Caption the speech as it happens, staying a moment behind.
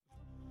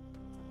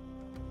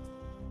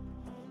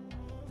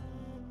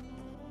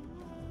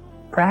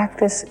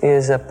Practice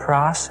is a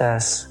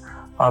process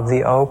of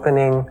the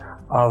opening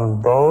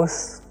of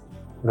both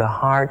the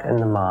heart and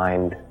the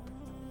mind.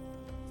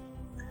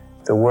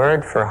 The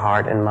word for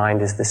heart and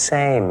mind is the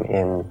same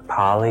in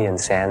Pali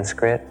and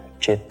Sanskrit,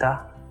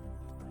 citta.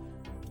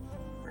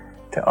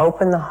 To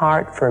open the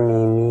heart for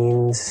me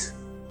means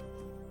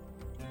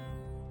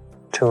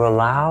to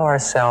allow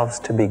ourselves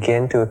to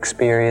begin to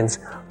experience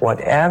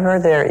whatever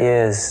there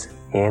is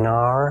in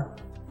our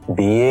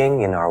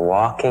being, in our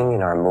walking,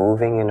 in our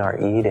moving, in our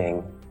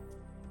eating,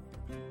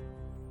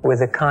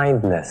 with a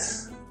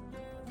kindness,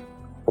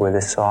 with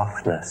a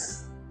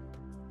softness.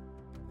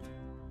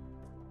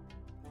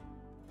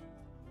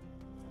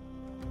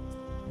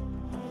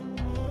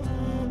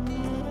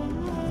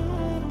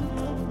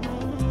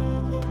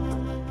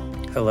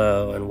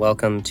 Hello and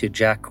welcome to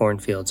Jack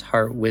Kornfield's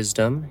Heart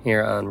Wisdom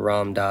here on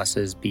Ram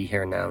Dass's Be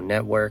Here Now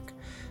network.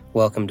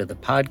 Welcome to the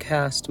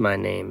podcast. My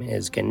name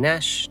is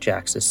Ganesh,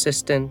 Jack's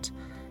assistant,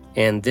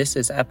 and this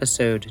is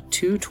episode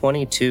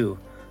 222,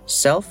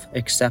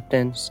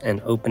 Self-Acceptance and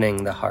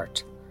Opening the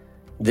Heart.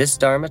 This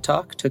Dharma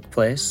Talk took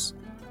place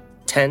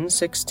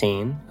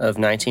 10/16 of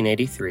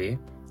 1983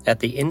 at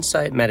the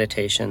Insight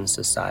Meditation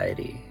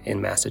Society in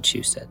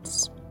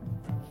Massachusetts.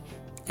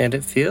 And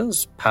it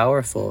feels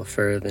powerful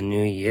for the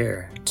new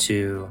year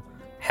to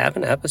have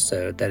an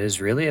episode that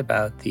is really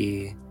about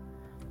the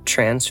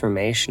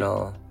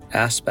transformational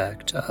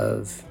aspect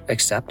of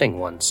accepting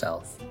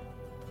oneself.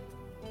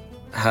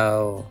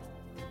 How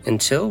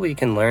until we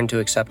can learn to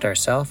accept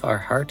ourselves, our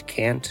heart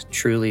can't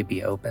truly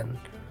be open.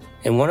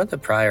 In one of the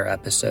prior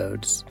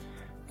episodes,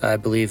 I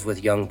believe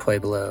with Young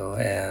Pueblo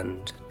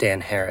and Dan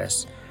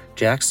Harris,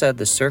 Jack said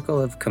the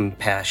circle of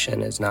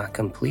compassion is not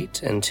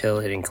complete until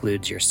it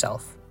includes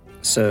yourself.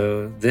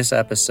 So this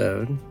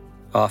episode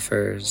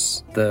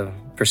offers the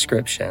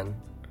prescription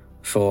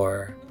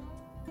for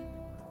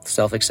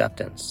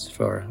self-acceptance,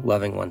 for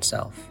loving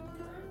oneself,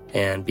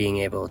 and being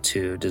able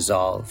to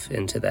dissolve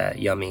into that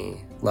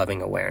yummy,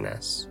 loving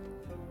awareness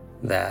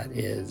that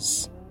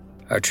is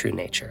our true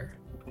nature.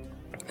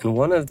 And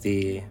one of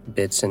the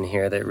bits in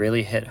here that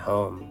really hit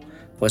home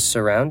was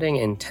surrounding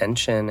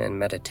intention and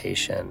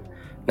meditation.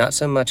 Not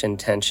so much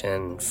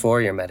intention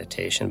for your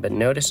meditation, but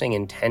noticing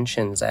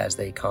intentions as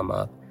they come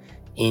up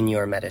in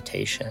your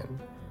meditation.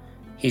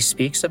 He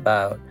speaks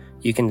about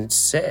you can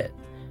sit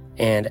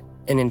and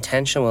an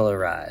intention will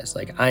arise,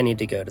 like I need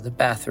to go to the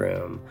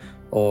bathroom,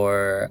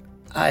 or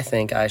I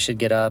think I should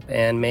get up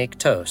and make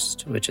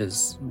toast, which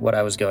is what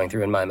I was going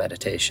through in my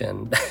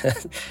meditation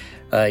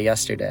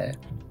yesterday.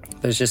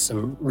 There's just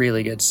some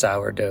really good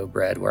sourdough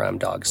bread where I'm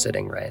dog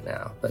sitting right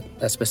now, but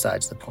that's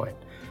besides the point.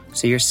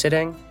 So you're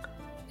sitting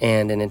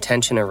and an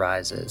intention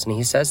arises, and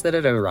he says that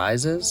it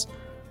arises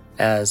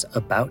as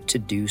about to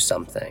do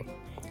something.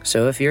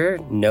 So if you're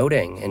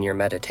noting in your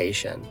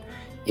meditation,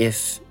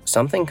 if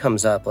something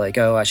comes up like,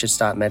 oh, I should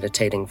stop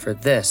meditating for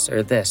this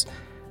or this,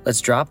 let's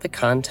drop the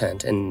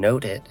content and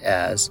note it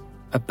as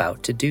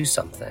about to do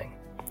something.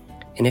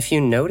 And if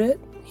you note it,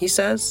 he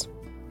says,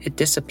 it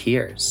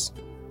disappears.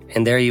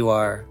 And there you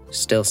are,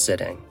 still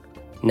sitting,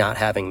 not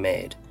having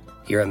made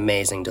your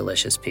amazing,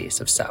 delicious piece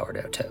of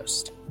sourdough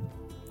toast.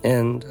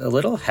 And a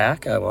little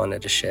hack I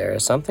wanted to share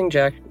is something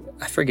Jack,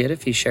 I forget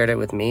if he shared it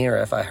with me or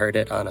if I heard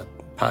it on a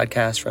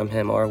podcast from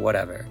him or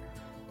whatever.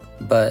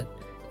 But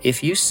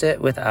if you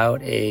sit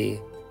without a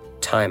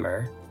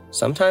timer,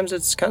 sometimes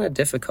it's kind of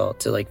difficult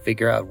to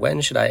figure out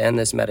when should I end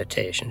this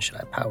meditation? Should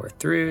I power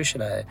through?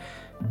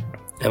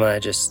 Am I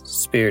just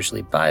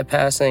spiritually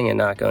bypassing and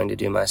not going to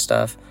do my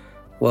stuff?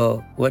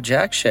 Well, what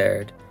Jack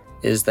shared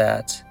is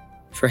that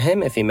for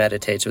him, if he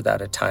meditates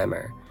without a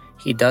timer,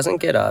 he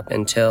doesn't get up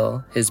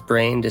until his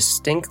brain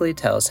distinctly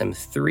tells him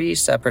 3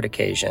 separate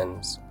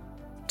occasions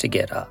to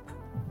get up.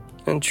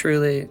 And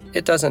truly,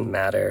 it doesn't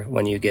matter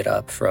when you get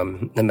up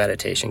from the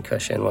meditation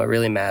cushion. What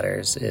really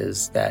matters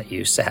is that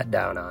you sat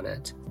down on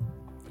it.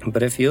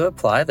 But if you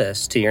apply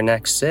this to your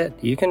next sit,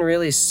 you can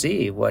really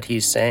see what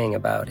he's saying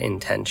about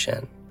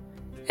intention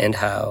and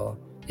how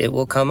it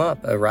will come up,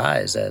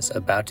 arise as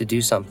about to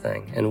do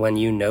something. And when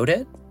you note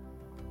it,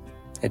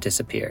 it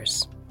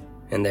disappears.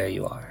 And there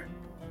you are.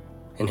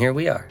 And here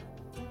we are.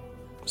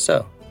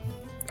 So,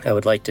 I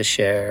would like to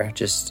share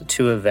just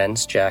 2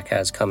 events Jack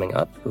has coming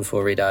up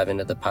before we dive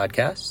into the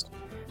podcast.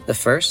 The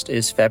first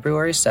is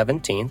February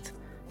 17th.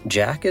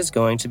 Jack is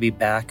going to be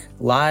back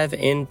live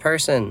in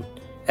person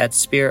at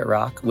Spirit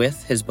Rock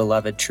with his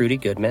beloved Trudy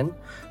Goodman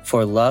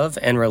for Love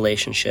and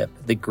Relationship,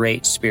 the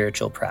Great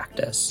Spiritual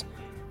Practice.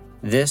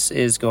 This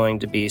is going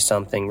to be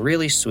something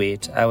really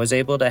sweet. I was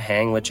able to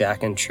hang with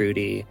Jack and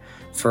Trudy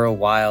for a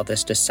while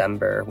this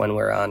December when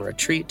we're on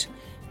retreat,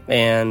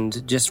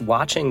 and just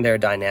watching their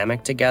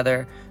dynamic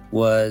together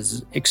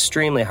was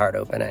extremely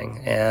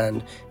heart-opening.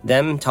 And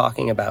them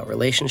talking about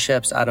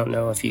relationships, I don't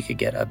know if you could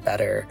get a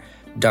better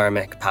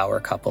dharmic power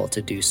couple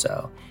to do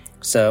so.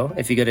 So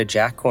if you go to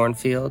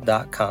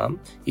jackkornfield.com,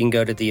 you can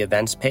go to the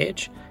events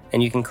page,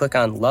 and you can click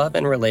on Love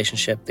and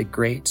Relationship, the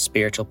Great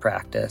Spiritual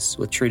Practice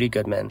with Trudy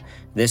Goodman.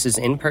 This is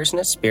in person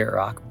at Spirit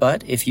Rock,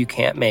 but if you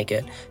can't make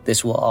it,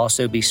 this will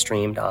also be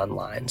streamed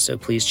online, so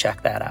please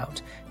check that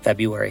out,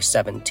 February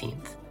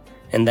 17th.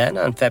 And then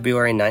on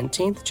February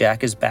 19th,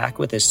 Jack is back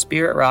with his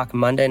Spirit Rock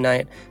Monday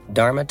night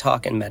Dharma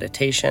Talk and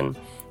Meditation.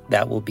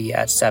 That will be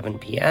at 7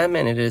 p.m.,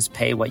 and it is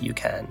pay what you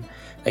can.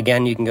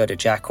 Again, you can go to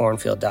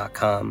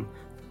jackkornfield.com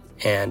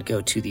and go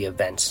to the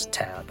Events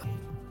tab.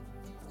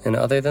 And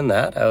other than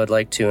that, I would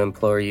like to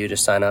implore you to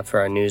sign up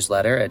for our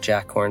newsletter at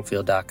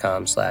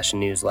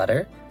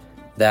jackkornfield.com/newsletter.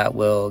 That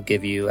will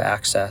give you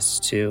access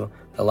to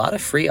a lot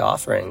of free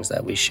offerings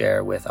that we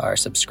share with our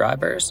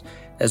subscribers,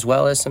 as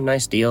well as some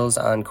nice deals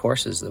on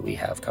courses that we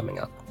have coming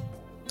up.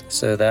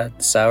 So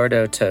that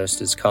sourdough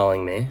toast is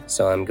calling me,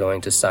 so I'm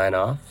going to sign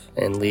off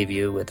and leave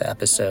you with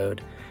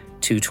episode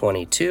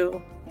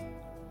 222,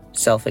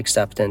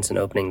 Self-Acceptance and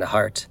Opening the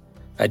Heart.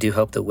 I do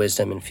hope the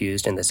wisdom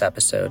infused in this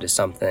episode is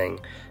something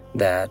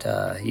that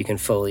you can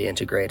fully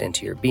integrate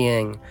into your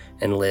being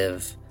and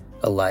live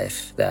a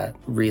life that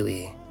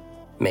really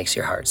makes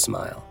your heart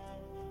smile.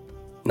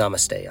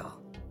 Namaste, y'all.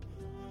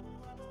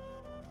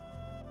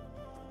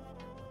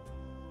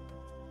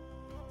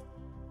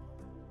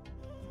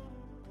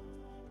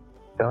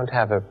 Don't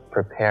have a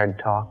prepared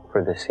talk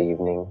for this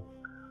evening,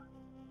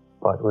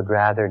 but would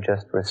rather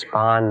just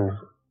respond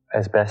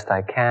as best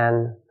I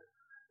can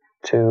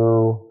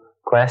to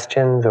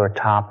questions or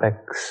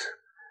topics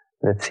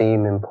that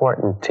seem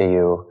important to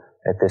you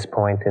at this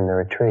point in the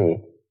retreat.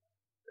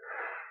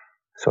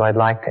 So I'd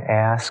like to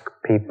ask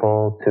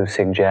people to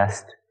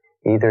suggest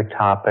either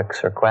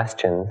topics or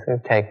questions. I'll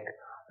take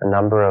a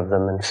number of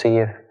them and see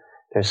if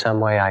there's some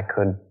way I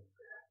could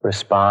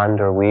respond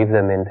or weave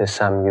them into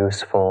some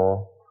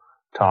useful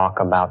talk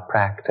about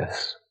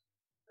practice.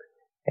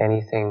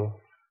 Anything?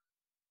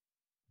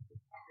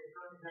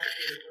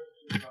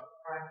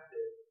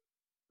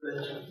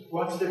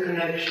 What's the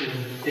connection,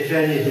 if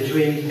any,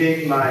 between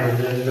big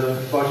mind and the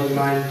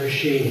body-mind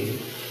machine?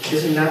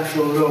 Isn't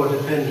natural law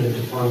dependent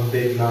upon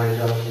big mind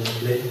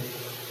ultimately?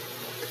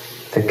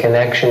 The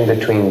connection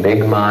between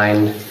big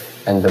mind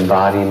and the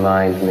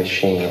body-mind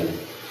machine.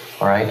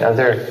 All right,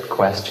 other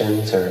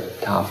questions or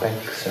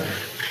topics? Or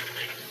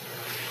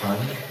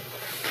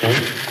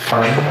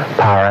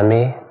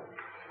Parami?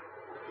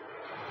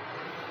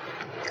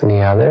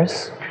 Any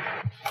others?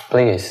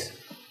 Please.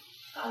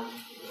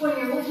 When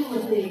you're working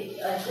with the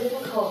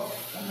difficult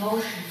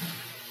emotion,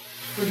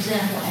 for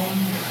example,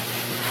 anger,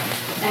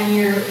 and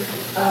you're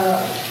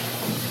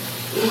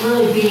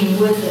really being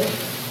with it,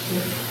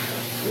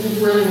 you're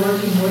really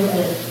working with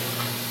it,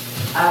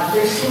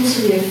 there seems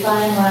to be a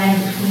fine line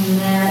between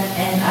that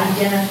and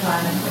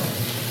identifying with it.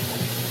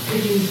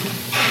 Could you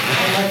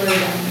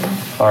elaborate on that?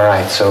 All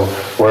right, so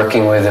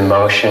working with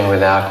emotion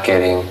without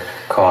getting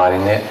caught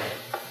in it.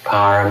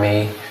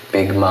 Parami,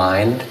 big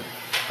mind.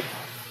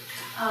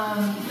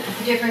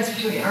 The difference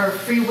between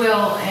free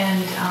will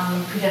and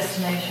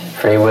predestination.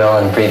 Free will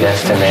and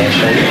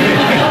predestination.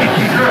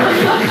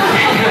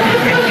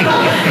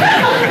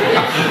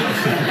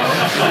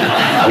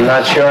 I'm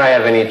not sure I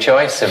have any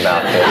choice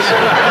about this.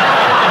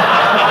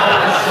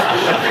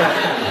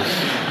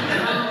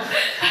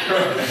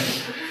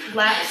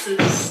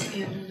 Lapses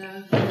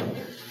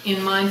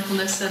in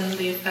mindfulness and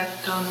the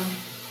effect on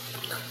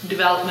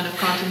development of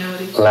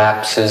continuity.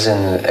 Lapses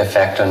in the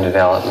effect on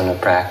development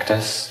of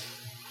practice.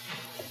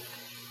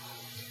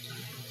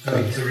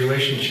 The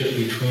relationship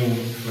between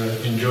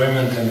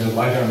enjoyment and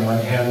delight on one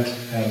hand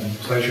and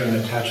pleasure and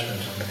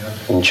attachment on the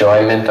other.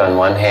 Enjoyment on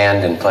one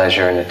hand and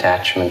pleasure and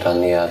attachment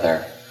on the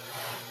other.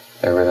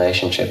 The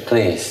relationship,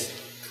 please.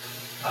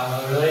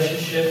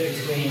 Relationship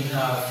between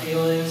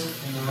feelings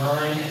in the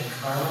mind and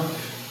karma.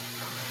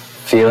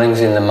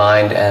 Feelings in the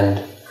mind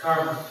and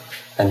Karma.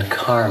 And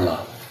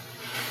karma.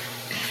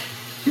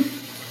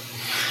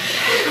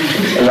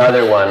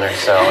 Another one or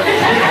so.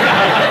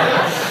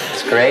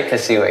 It's great to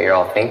see what you're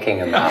all thinking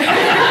about.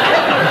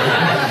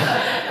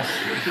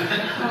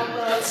 How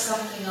about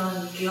something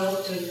on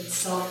guilt and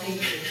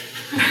self-hatred?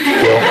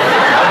 Guilt.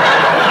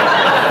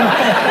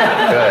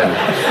 Good.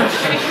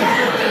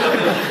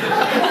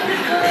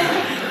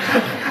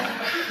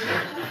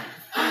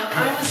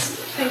 I was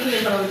thinking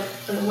about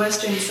the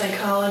Western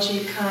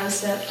psychology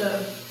concept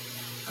of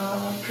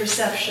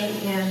perception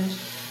and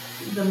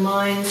the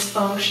mind's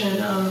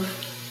function of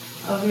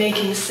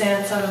making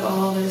sense out of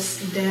all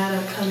this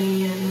data coming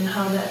in and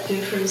how that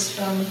differs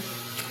from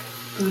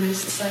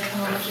Buddhist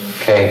psychology.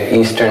 Okay,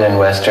 Eastern and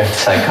Western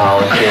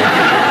psychology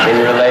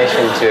in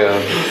relation to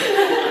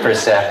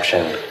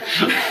perception.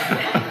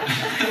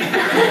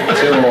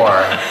 Two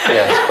more.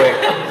 Yes, quick.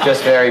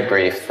 Just very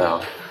brief,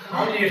 though.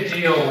 How do you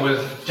deal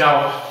with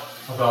doubt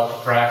about the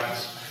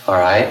practice? All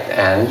right,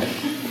 and?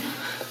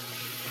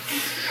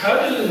 How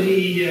do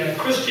the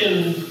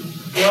Christian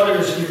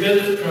brothers who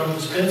visit from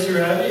Spencer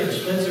Abbey or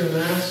Spencer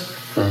Mass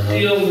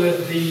deal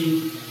with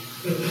the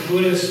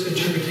Buddhist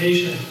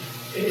interpretation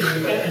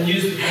and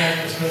use the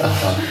practice?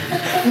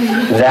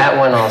 That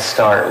one I'll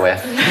start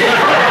with.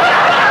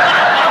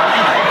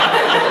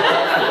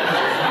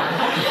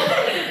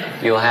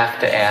 You'll have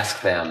to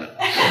ask them.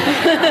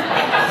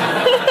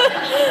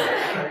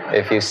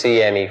 If you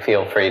see any,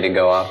 feel free to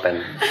go up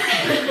and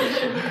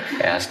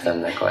ask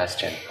them the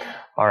question.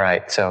 All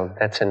right, so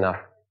that's enough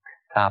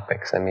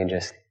topics. Let me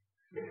just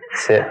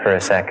sit for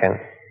a second.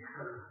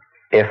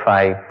 If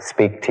I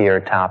speak to your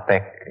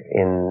topic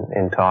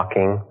in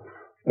talking,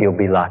 you'll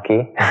be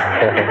lucky.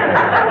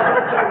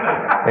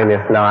 And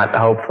if not,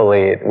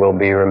 hopefully it will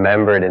be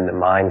remembered in the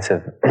minds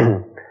of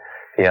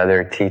the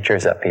other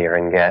teachers up here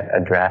and get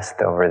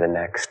addressed over the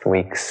next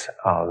weeks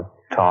of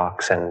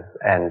talks and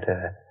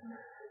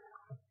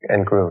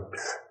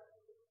groups.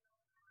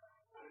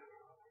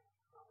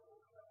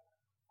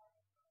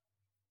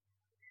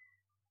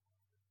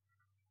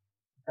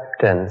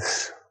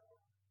 Acceptance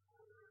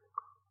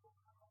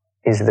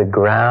is the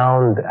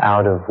ground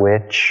out of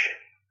which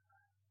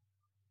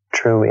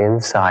true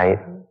insight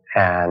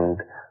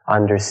and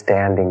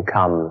understanding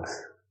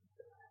comes.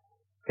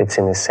 It's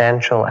an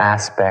essential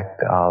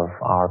aspect of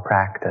our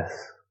practice.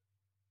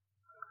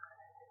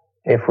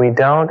 If we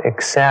don't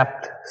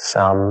accept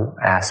some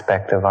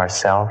aspect of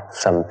ourself,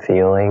 some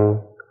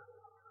feeling,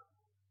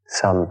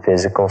 some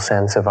physical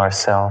sense of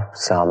ourself,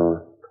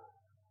 some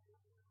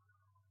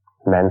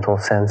mental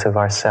sense of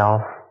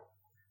ourself,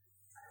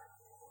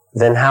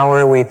 then how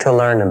are we to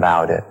learn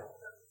about it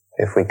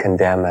if we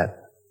condemn it?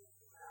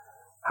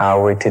 How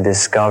are we to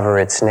discover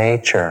its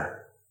nature?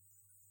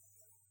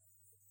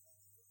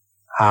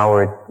 How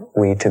are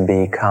we to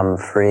become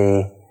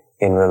free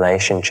in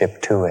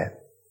relationship to it?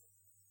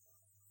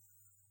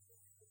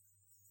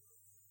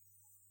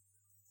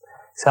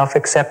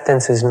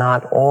 Self-acceptance is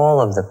not all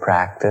of the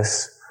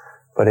practice,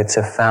 but it's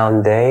a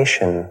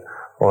foundation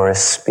or a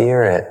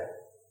spirit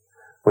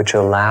which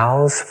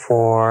allows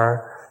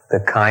for the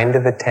kind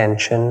of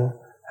attention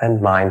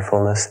and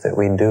mindfulness that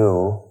we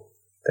do,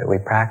 that we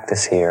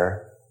practice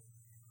here,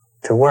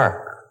 to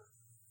work.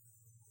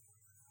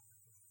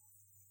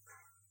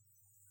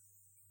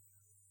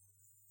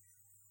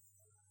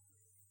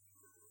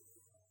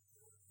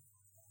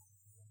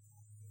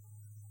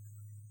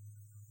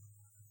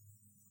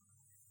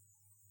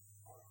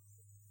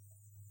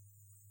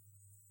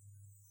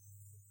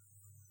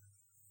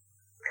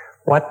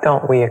 What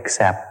don't we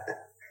accept?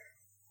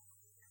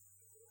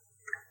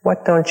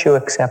 What don't you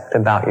accept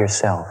about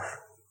yourself?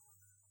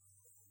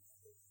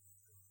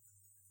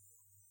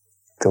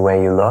 The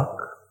way you look?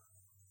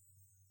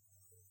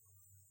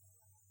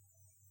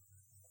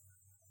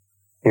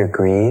 Your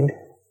greed?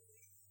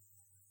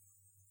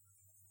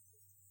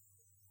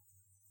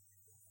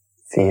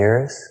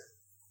 Fears?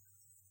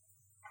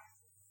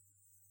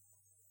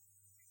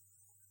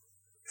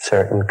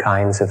 Certain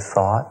kinds of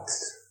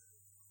thoughts?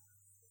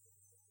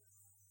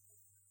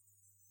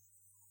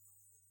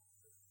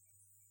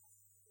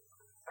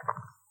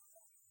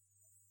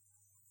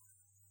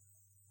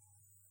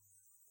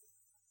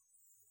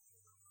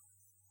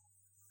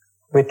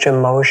 Which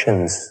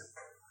emotions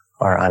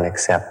are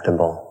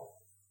unacceptable?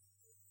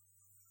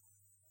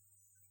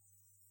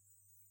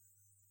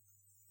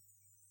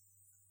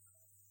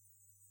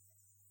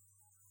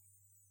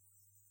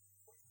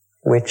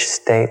 Which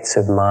states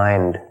of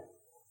mind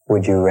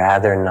would you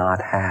rather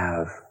not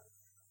have?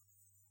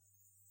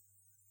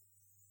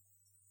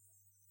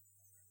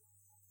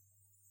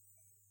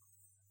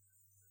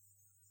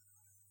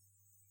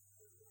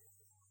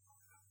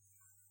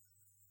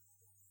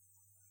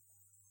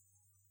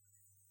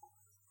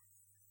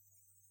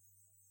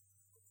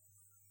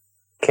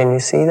 Can you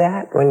see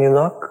that when you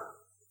look?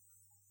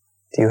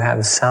 Do you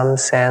have some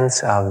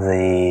sense of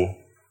the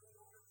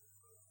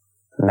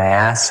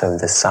mass, of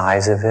the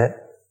size of it,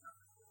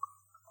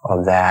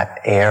 of that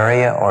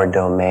area or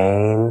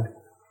domain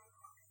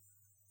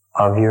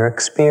of your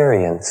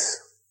experience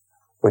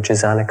which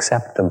is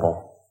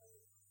unacceptable,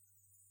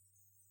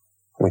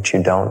 which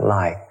you don't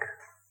like?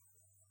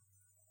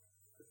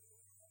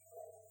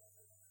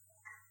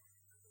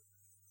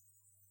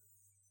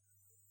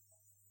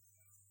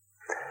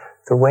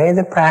 The way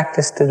the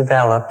practice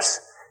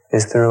develops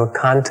is through a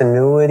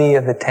continuity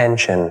of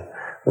attention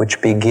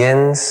which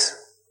begins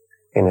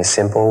in a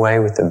simple way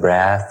with the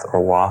breath or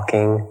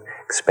walking,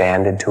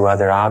 expanded to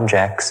other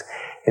objects.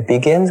 It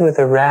begins with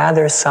a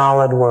rather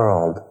solid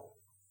world.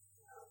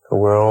 The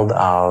world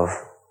of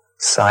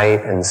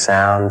sight and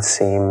sound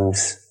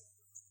seems,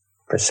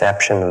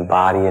 perception of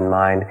body and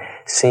mind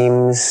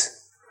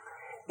seems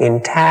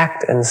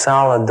intact and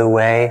solid the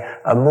way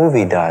a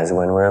movie does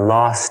when we're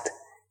lost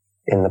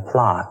in the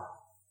plot.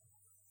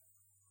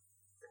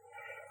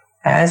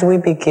 As we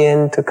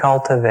begin to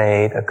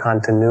cultivate a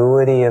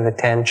continuity of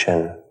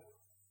attention,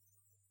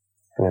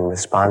 and in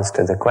response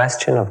to the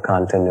question of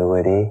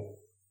continuity,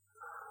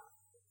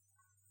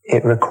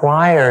 it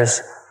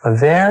requires a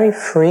very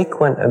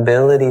frequent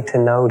ability to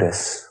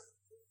notice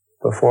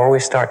before we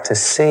start to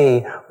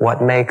see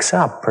what makes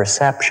up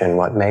perception,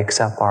 what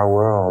makes up our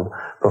world,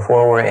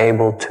 before we're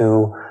able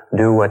to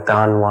do what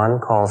Don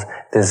Juan calls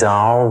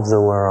dissolve the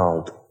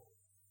world.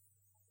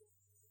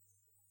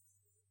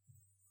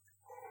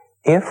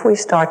 If we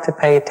start to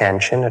pay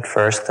attention, at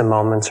first the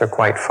moments are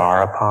quite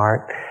far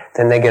apart,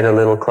 then they get a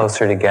little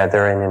closer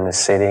together, and in a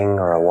sitting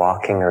or a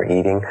walking or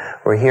eating,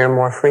 we're here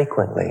more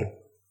frequently.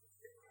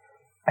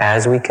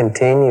 As we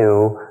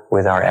continue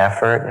with our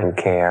effort and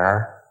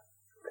care,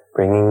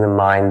 bringing the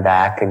mind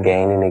back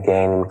again and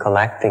again and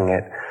collecting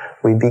it,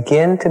 we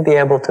begin to be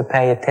able to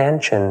pay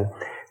attention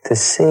to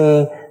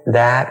see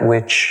that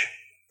which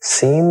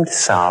seemed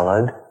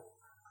solid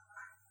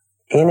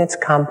in its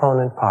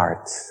component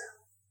parts.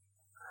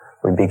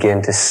 We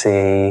begin to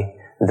see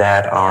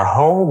that our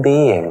whole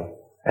being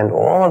and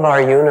all of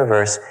our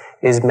universe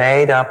is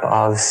made up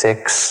of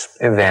 6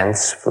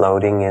 events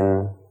floating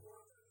in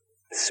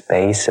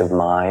space of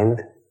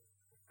mind,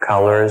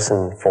 colors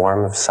and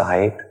form of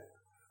sight,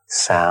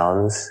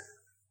 sounds,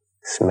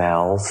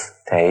 smells,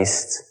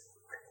 tastes,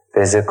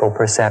 physical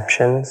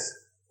perceptions,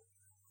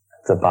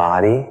 the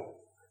body,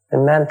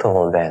 and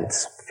mental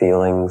events,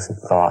 feelings,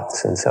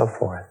 thoughts, and so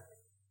forth.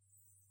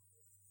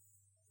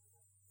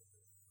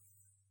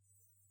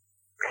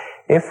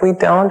 If we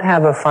don't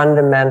have a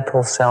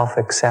fundamental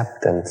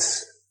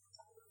self-acceptance,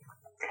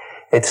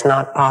 it's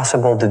not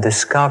possible to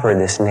discover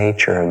this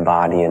nature of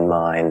body and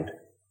mind,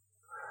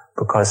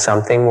 because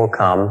something will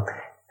come,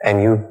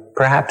 and you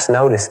perhaps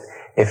notice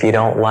if you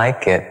don't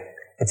like it,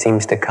 it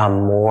seems to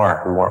come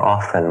more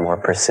often, more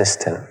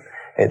persistent.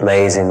 It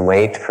lays in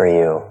wait for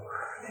you.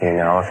 You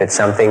know, if it's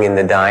something in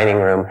the dining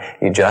room,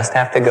 you just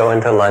have to go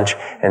into lunch,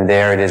 and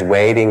there it is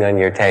waiting on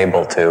your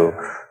table to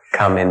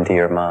come into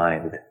your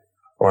mind.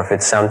 Or if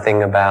it's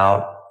something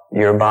about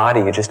your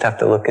body, you just have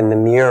to look in the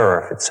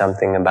mirror. If it's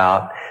something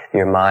about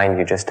your mind,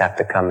 you just have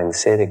to come and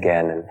sit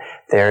again. And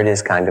there it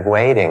is kind of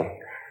waiting,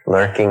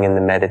 lurking in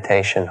the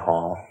meditation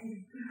hall.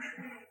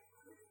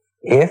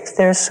 If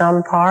there's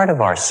some part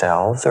of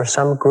ourselves or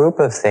some group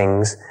of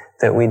things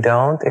that we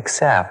don't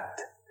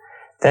accept,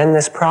 then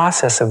this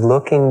process of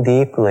looking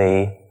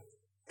deeply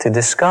to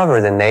discover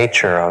the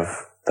nature of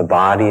the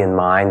body and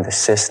mind, the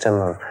system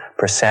of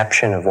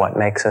perception of what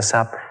makes us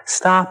up,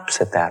 stops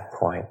at that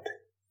point.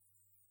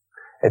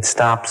 It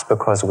stops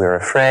because we're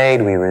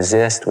afraid, we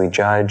resist, we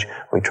judge,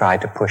 we try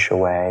to push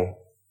away.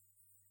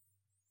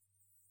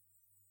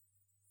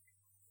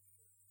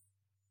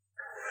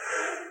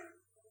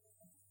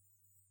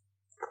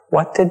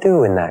 What to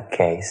do in that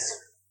case?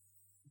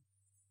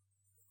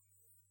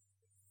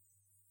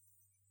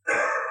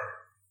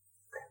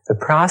 The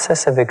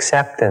process of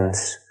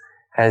acceptance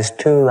has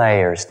 2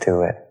 layers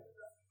to it.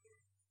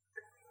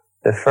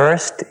 The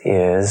first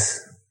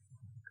is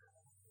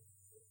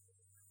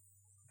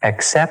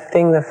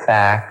accepting the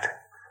fact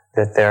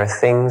that there are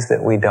things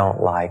that we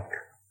don't like.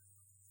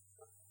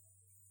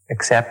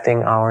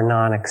 Accepting our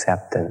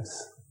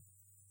non-acceptance.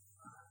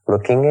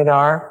 Looking at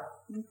our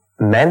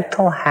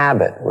mental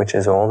habit, which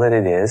is all that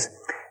it is,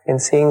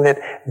 and seeing that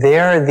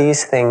there are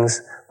these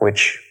things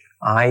which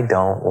I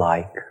don't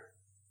like.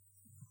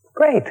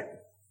 Great.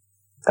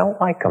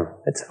 Don't like them.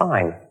 It's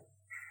fine.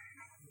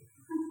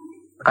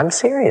 I'm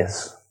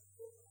serious.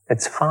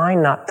 It's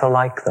fine not to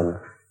like them.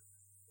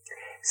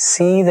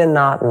 See the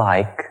not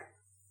like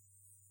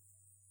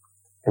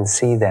and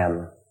see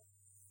them.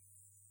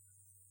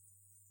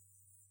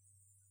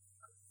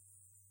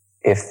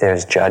 If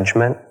there's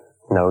judgment,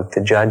 note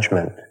the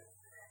judgment.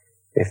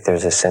 If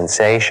there's a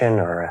sensation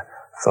or a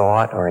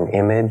thought or an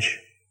image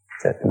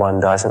that one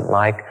doesn't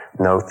like,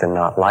 note the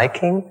not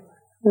liking,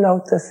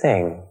 note the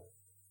thing.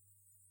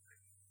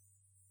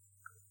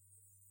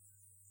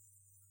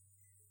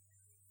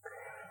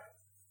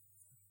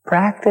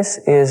 Practice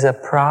is a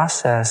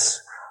process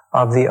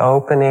of the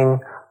opening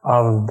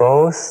of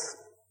both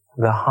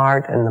the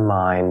heart and the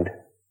mind.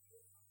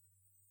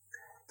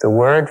 The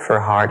word for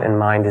heart and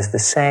mind is the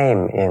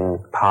same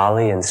in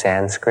Pali and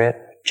Sanskrit,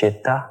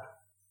 citta.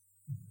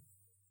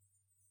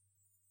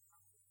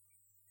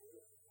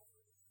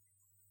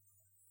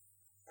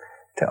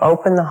 To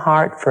open the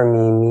heart for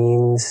me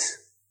means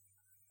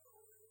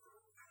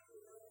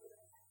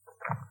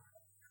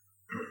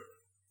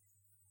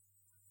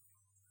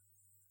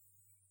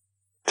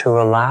to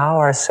allow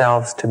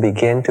ourselves to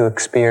begin to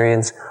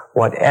experience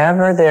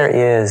whatever there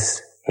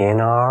is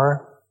in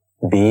our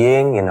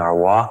being, in our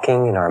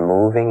walking, in our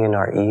moving, in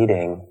our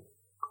eating.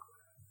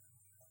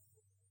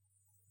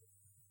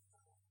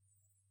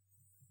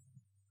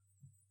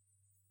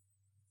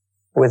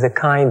 With a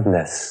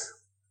kindness,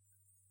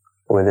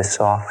 with a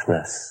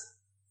softness.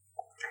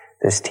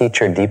 This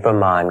teacher, Dipa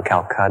Ma in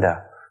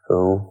Calcutta,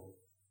 who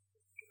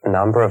a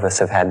number of us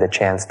have had the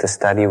chance to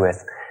study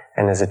with,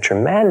 and is a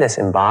tremendous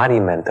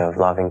embodiment of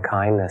loving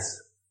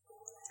kindness.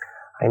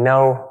 I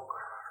know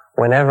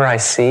whenever I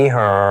see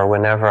her or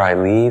whenever I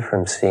leave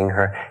from seeing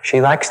her,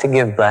 she likes to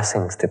give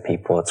blessings to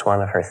people. It's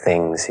one of her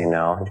things, you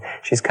know.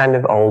 She's kind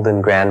of old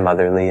and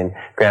grandmotherly, and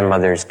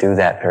grandmothers do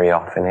that very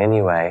often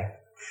anyway.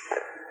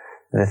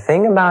 The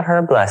thing about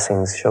her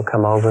blessings, she'll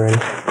come over and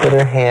put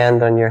her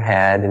hand on your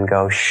head and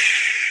go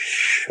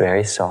shh,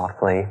 very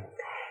softly,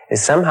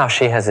 is somehow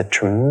she has a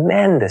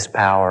tremendous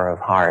power of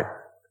heart.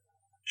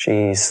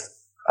 She's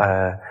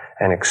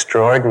an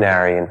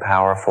extraordinary and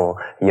powerful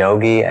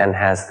yogi and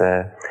has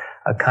a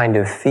kind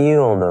of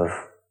field of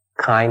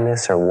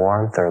kindness or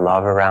warmth or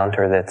love around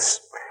her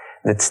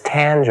that's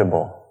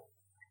tangible.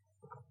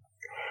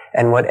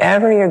 And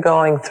whatever you're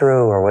going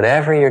through or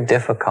whatever your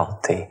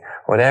difficulty,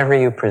 whatever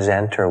you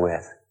present her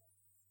with,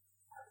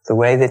 the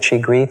way that she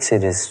greets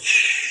it is,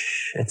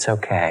 shh, it's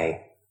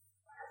okay.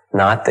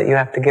 Not that you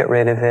have to get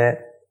rid of it,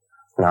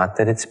 not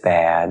that it's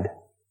bad.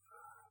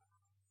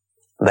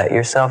 Let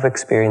yourself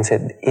experience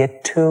it.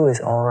 It too is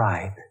all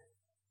right.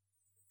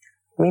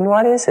 I mean,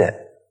 what is it?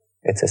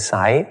 It's a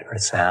sight or a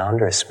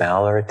sound or a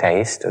smell or a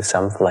taste of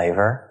some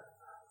flavor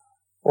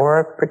or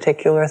a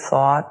particular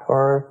thought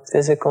or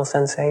physical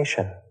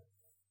sensation.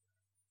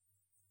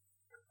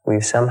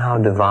 We've somehow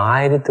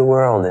divided the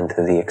world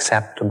into the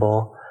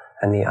acceptable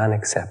and the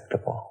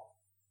unacceptable.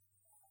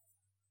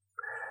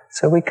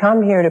 So we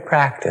come here to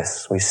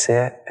practice. We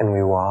sit and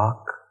we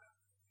walk.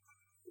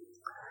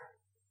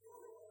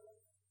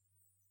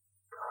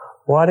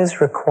 What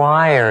is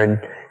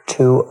required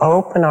to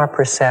open our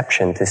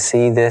perception to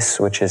see this,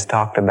 which is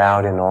talked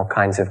about in all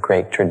kinds of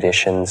great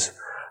traditions,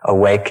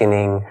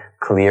 awakening,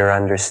 clear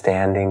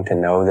understanding, to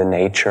know the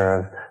nature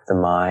of the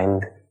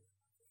mind?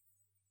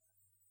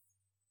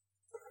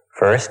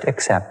 First,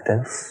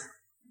 acceptance.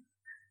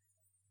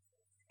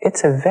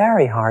 It's a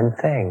very hard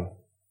thing,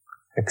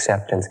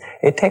 acceptance.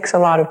 It takes a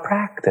lot of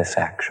practice,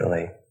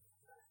 actually.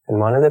 And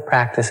one of the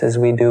practices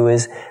we do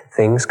is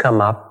things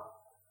come up,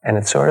 and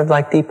it's sort of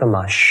like Dipa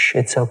Ma, shh,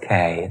 it's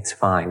okay, it's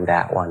fine,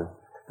 that one.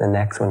 The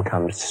next one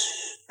comes,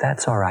 shh,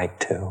 that's all right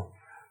too.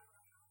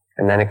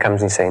 And then it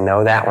comes and you say,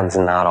 no, that one's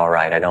not all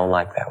right, I don't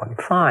like that one.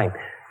 Fine,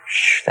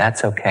 shh,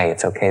 that's okay,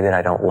 it's okay that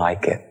I don't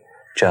like it,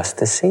 just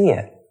to see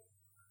it.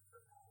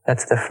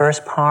 That's the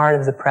first part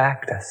of the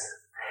practice.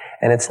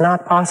 And it's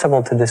not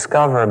possible to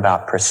discover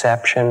about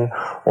perception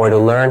or to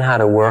learn how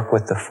to work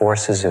with the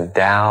forces of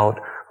doubt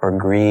or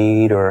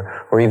greed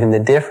or even the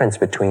difference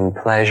between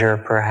pleasure,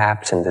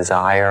 perhaps, and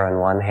desire on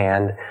one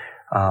hand,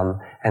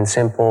 and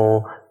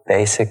simple,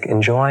 basic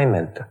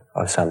enjoyment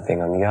of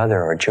something on the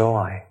other, or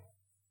joy.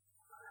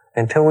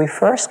 Until we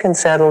first can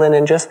settle in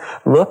and just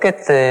look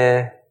at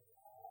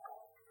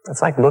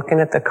it's like looking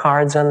at the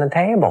cards on the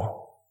table.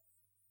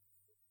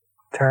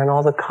 Turn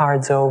all the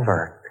cards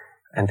over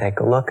and take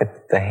a look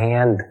at the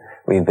hand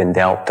we've been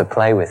dealt to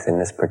play with in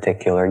this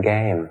particular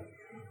game.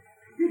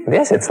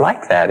 Yes, it's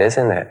like that,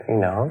 isn't it? You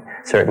know,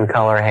 certain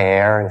color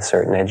hair and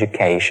certain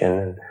education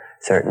and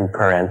certain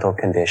parental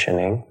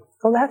conditioning.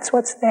 Well, that's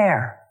what's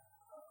there.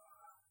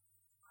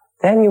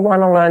 Then you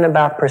want to learn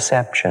about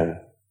perception,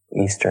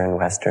 Eastern,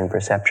 Western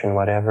perception,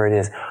 whatever it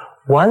is.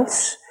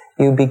 Once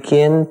you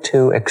begin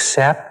to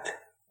accept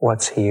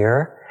what's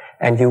here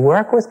and you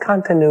work with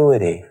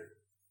continuity.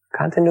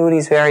 Continuity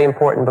is very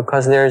important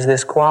because there's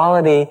this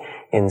quality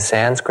in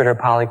Sanskrit or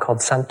Pali called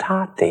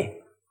santati.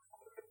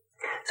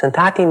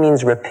 Santati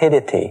means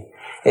rapidity.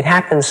 It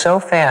happens so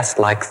fast,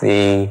 like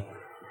the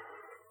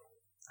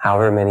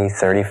however many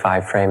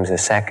 35 frames a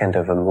second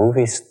of a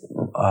movie,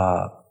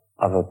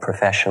 of a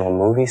professional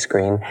movie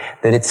screen,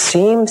 that it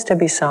seems to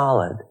be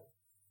solid.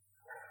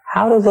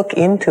 How to look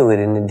into it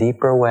in a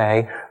deeper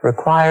way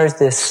requires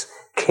this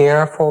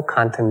careful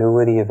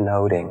continuity of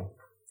noting.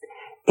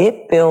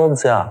 It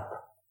builds up.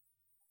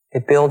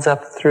 It builds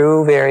up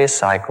through various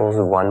cycles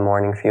of one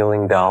morning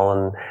feeling dull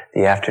and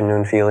the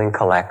afternoon feeling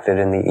collected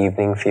and the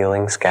evening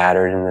feeling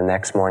scattered and the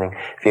next morning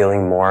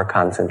feeling more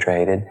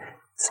concentrated.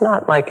 It's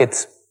not like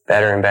it's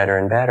better and better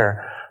and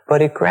better,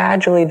 but it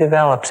gradually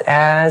develops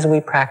as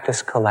we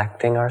practice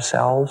collecting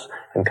ourselves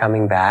and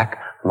coming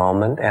back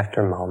moment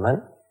after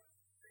moment.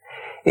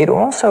 It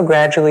also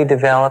gradually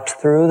develops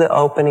through the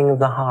opening of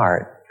the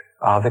heart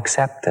of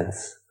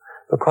acceptance,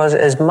 because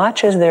as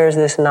much as there's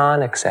this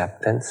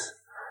non-acceptance,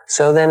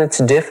 so then it's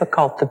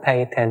difficult to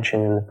pay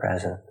attention in the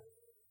present.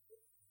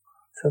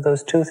 So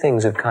those two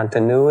things of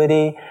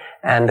continuity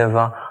and of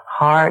a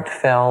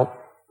heartfelt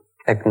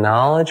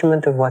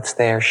acknowledgement of what's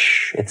there,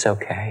 shh, it's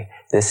okay,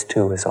 this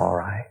too is all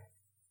right.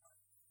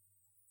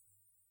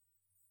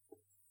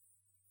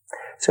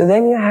 So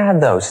then you have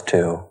those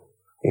two.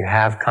 You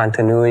have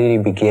continuity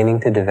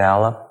beginning to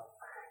develop.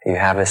 You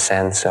have a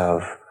sense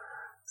of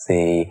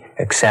the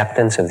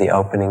acceptance of the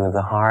opening of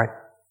the heart.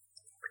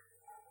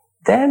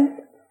 Then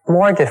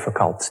more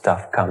difficult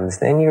stuff comes.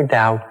 Then your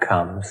doubt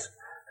comes,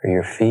 or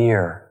your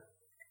fear,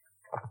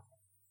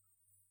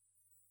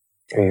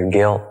 or your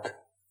guilt.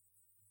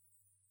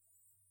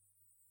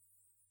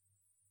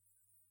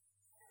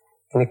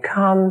 And it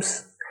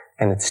comes,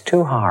 and it's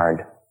too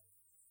hard.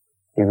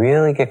 You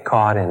really get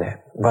caught in it.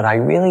 But I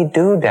really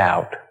do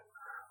doubt.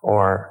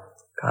 Or,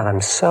 God,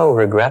 I'm so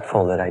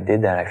regretful that I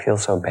did that. I feel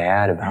so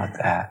bad about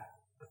that.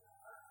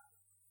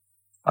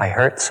 I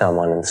hurt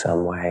someone in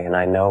some way, and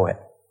I know it.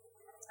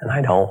 And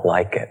I don't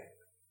like it.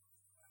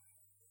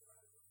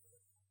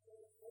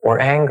 Or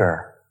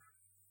anger.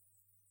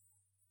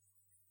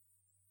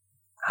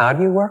 How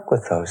do you work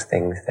with those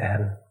things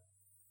then?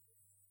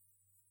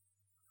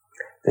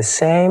 The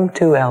same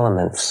two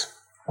elements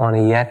on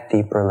a yet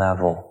deeper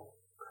level.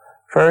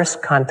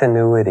 First,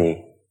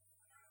 continuity.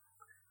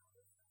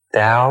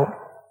 Doubt,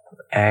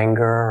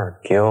 anger,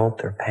 or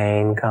guilt, or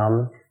pain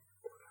come.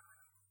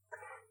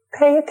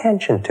 Pay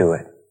attention to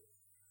it.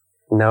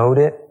 Note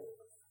it.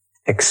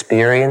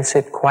 Experience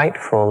it quite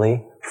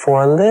fully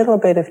for a little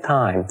bit of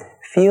time.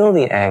 Feel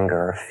the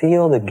anger, or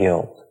feel the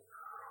guilt,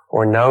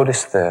 or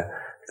notice the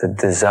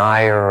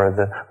desire,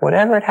 or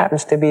whatever it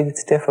happens to be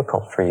that's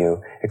difficult for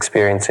you.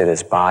 Experience it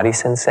as body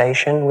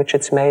sensation, which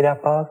it's made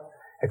up of.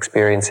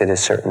 Experience it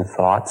as certain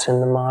thoughts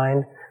in the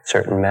mind,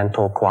 certain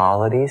mental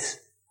qualities.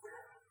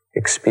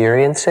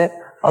 Experience it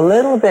a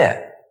little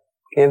bit.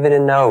 Give it a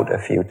note a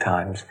few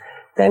times.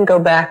 Then go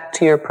back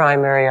to your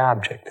primary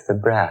object, the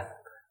breath,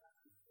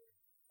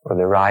 or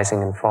the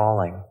rising and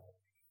falling.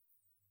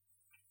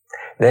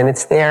 Then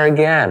it's there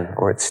again,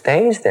 or it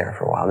stays there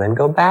for a while. Then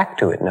go back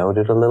to it, note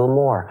it a little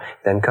more.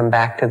 Then come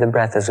back to the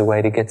breath as a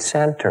way to get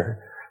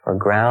centered or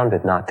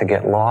grounded, not to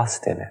get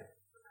lost in it.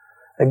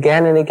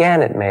 Again and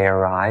again it may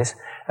arise,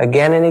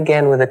 again and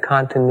again with a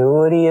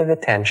continuity of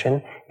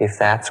attention, if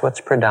that's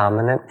what's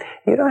predominant.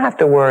 You don't have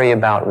to worry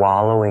about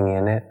wallowing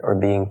in it or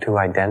being too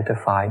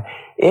identified.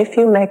 If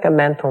you make a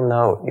mental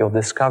note, you'll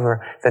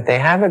discover that they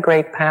have a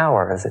great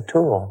power as a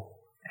tool.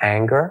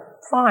 Anger,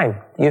 fine.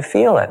 You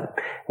feel it.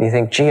 You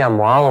think, gee, I'm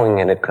wallowing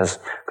in it because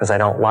I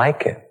don't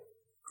like it.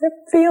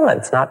 Feel it.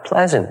 It's not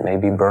pleasant,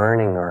 maybe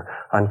burning or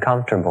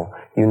uncomfortable.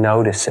 You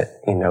notice it.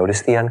 You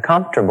notice the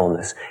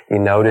uncomfortableness. You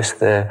notice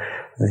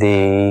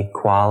the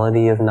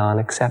quality of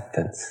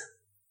non-acceptance.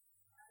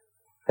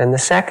 Then the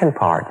second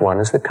part, one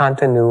is the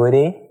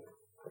continuity.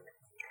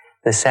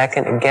 The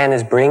second, again,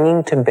 is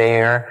bringing to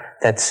bear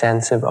that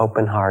sense of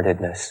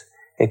open-heartedness.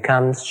 It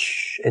comes,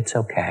 it's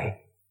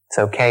okay. It's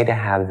okay to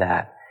have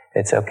that.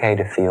 It's okay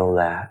to feel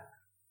that.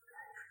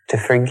 To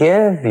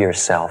forgive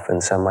yourself in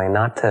some way,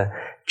 not to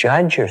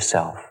judge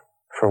yourself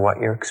for what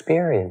your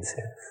experience is.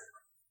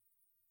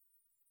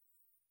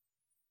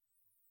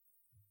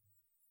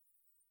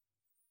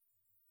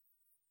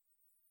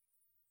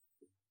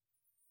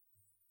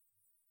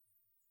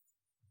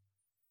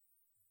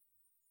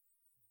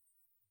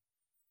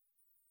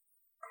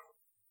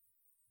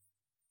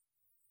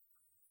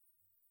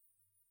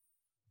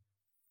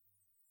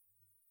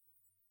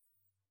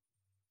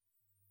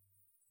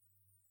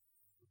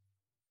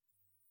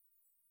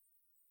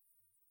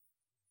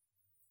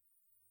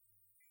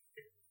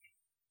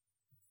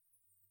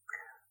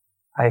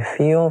 I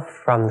feel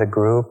from the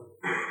group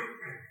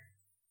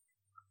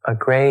a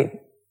great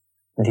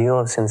deal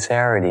of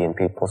sincerity in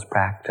people's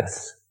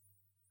practice.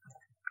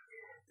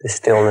 The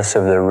stillness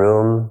of the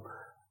room,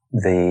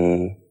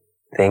 the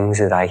things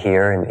that I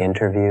hear in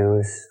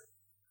interviews,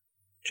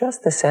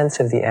 just the sense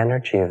of the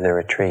energy of the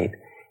retreat.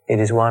 It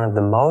is one of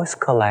the most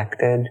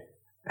collected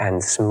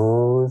and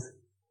smooth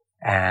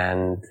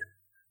and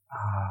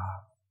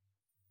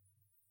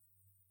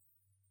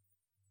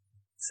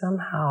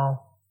somehow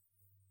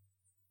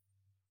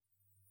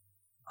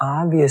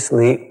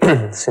obviously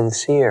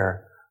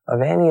sincere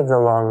of any of the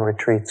long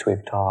retreats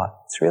we've taught.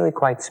 It's really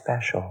quite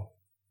special.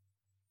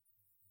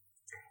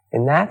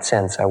 In that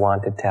sense, I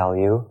want to tell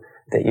you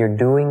that you're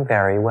doing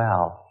very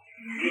well.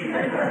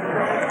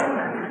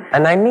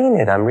 And I mean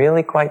it. I'm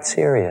really quite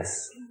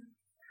serious.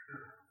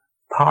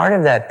 Part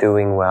of that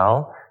doing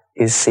well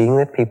is seeing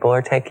that people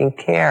are taking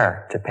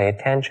care to pay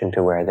attention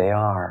to where they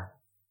are.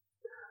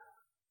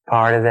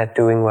 Part of that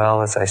doing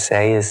well, as I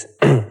say, is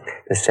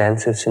the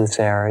sense of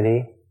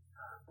sincerity.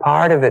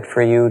 Part of it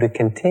for you to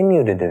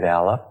continue to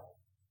develop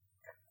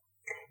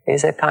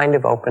is a kind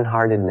of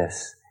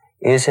open-heartedness,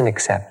 is an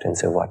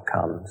acceptance of what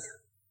comes.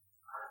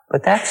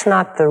 But that's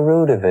not the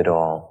root of it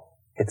all.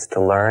 It's to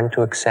learn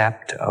to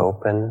accept, to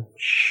open,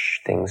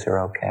 things are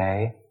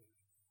okay.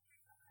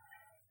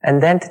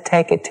 And then to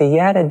take it to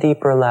yet a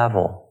deeper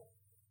level.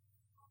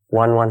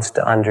 One wants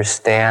to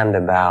understand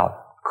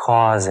about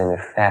cause and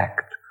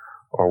effect,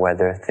 or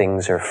whether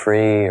things are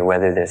free, or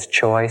whether there's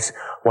choice.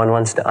 One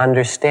wants to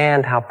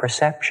understand how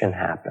perception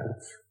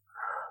happens.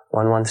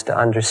 One wants to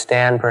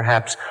understand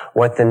perhaps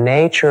what the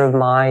nature of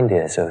mind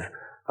is,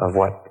 of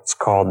what's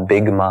called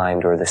big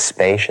mind, or the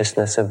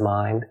spaciousness of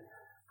mind.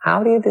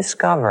 How do you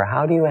discover?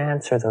 How do you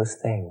answer those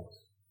things?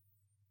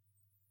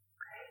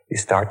 You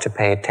start to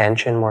pay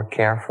attention more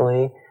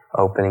carefully,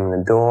 opening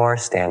the door,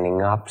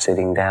 standing up,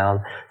 sitting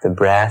down, the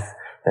breath.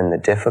 Then the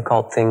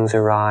difficult things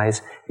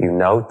arise. You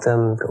note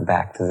them, go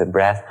back to the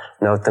breath,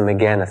 note them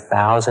again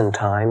 1,000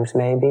 times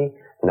maybe,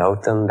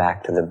 note them,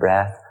 back to the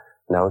breath,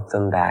 note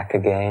them, back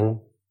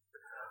again.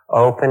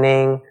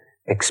 Opening,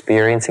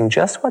 experiencing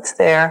just what's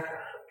there,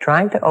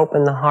 trying to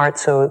open the heart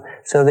so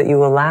that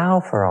you allow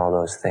for all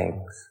those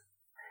things.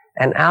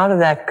 And out of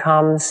that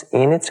comes,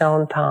 in its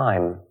own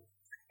time,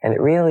 and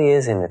it really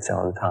is in its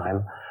own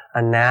time,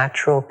 a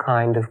natural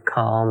kind of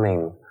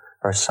calming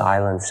or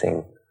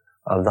silencing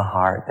of the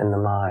heart and the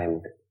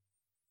mind.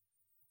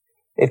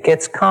 It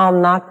gets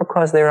calm not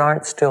because there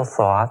aren't still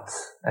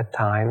thoughts at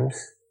times,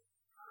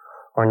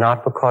 or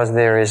not because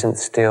there isn't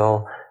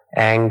still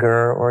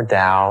anger or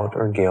doubt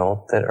or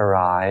guilt that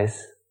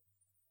arise,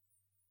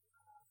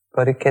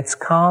 but it gets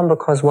calm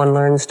because one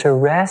learns to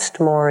rest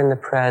more in the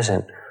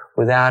present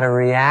without a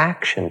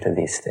reaction to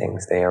these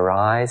things. They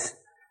arise,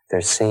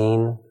 they're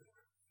seen,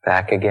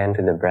 back again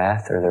to the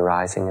breath or the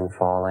rising and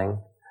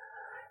falling.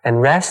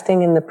 And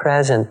resting in the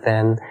present,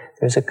 then,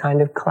 there's a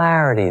kind of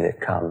clarity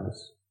that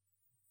comes.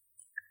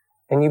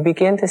 And you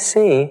begin to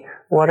see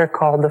what are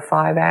called the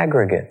five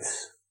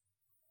aggregates.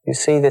 You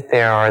see that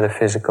there are the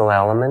physical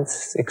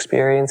elements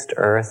experienced: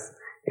 earth,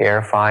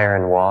 air, fire,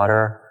 and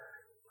water,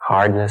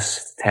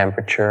 hardness,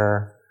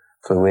 temperature,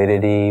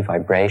 fluidity,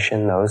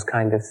 vibration, those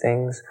kind of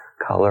things,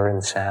 color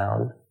and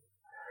sound.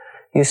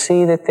 You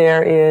see that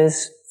there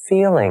is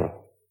feeling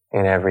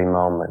in every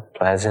moment,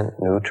 pleasant,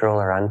 neutral,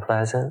 or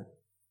unpleasant.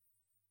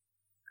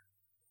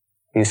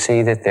 You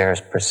see that there's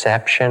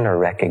perception or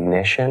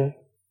recognition.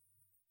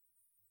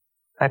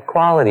 That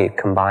quality, it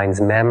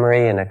combines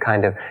memory and a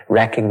kind of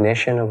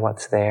recognition of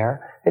what's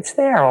there. It's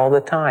there all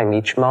the time.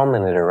 Each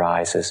moment it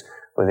arises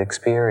with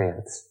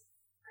experience.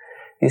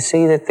 You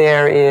see that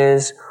there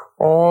is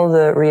all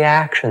the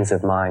reactions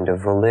of mind,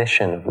 of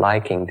volition, of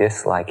liking,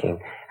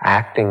 disliking,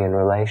 acting in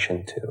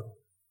relation to.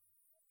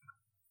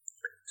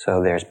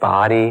 So there's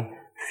body,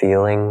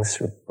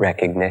 feelings,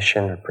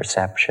 recognition or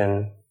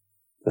perception,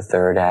 the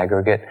third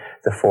aggregate.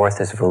 The fourth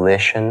is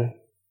volition.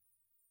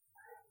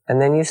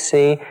 And then you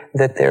see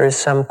that there is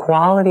some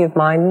quality of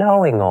mind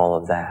knowing all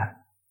of that.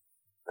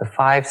 The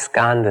five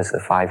skandhas, the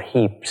five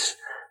heaps,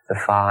 the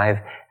five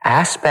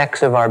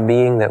aspects of our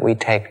being that we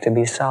take to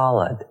be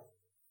solid.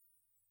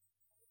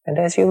 And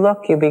as you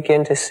look, you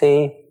begin to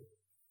see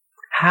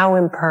how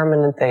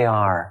impermanent they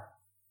are,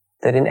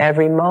 that in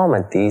every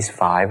moment these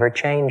five are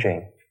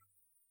changing.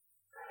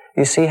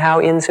 You see how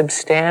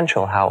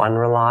insubstantial, how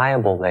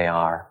unreliable they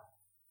are.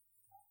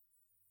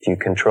 Do you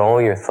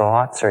control your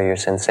thoughts or your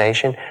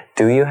sensation?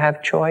 Do you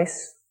have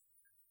choice?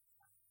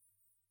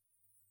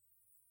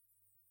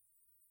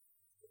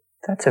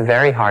 That's a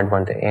very hard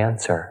one to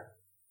answer.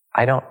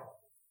 I don't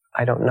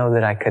know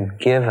that I could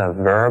give a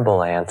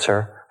verbal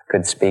answer. I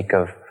could speak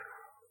of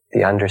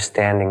the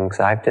understandings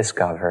I've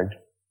discovered.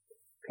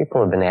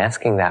 People have been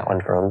asking that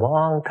one for a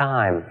long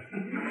time.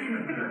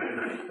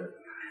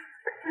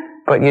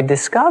 But you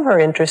discover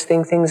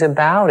interesting things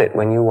about it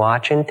when you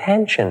watch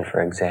intention,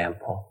 for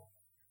example.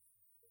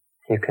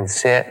 You can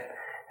sit,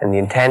 and the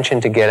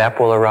intention to get up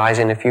will arise,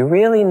 and if you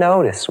really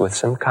notice with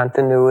some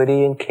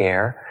continuity and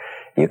care,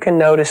 you can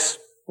notice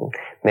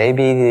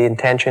maybe the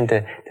intention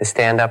to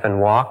stand up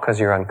and walk because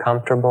you're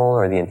uncomfortable,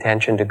 or the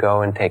intention to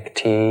go and take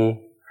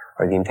tea,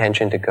 or the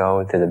intention to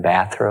go to the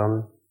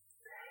bathroom.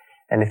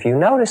 And if you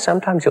notice,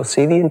 sometimes you'll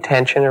see the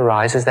intention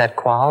arises, that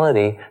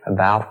quality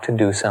about to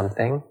do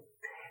something,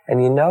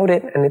 and you note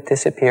it, and it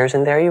disappears,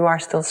 and there you are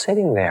still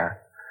sitting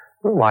there.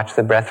 You watch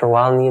the breath for a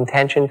while, and the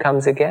intention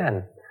comes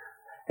again.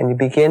 And you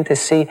begin to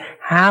see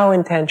how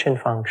intention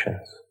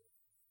functions.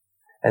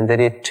 And that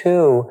it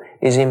too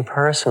is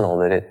impersonal,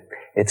 that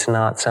it's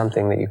not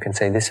something that you can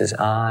say, this is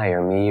I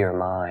or me or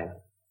mine.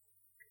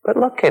 But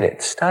look at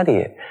it, study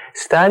it.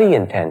 Study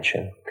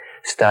intention.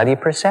 Study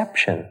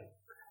perception.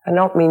 I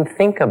don't mean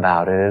think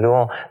about it at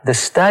all. The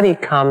study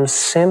comes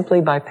simply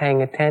by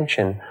paying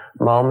attention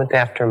moment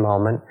after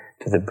moment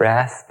to the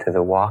breath, to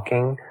the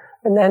walking,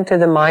 and then to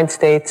the mind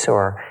states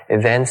or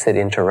events that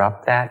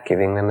interrupt that,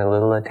 giving them a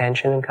little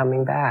attention and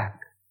coming back.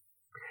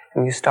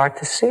 And you start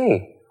to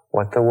see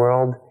what the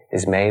world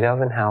is made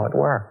of and how it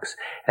works.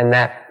 And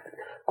that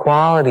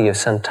quality of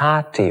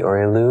santati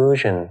or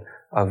illusion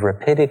of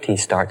rapidity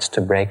starts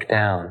to break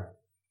down.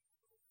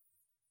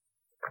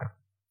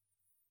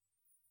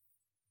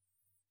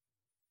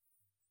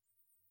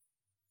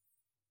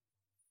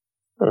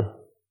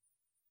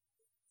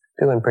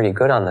 Doing pretty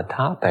good on the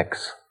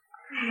topics.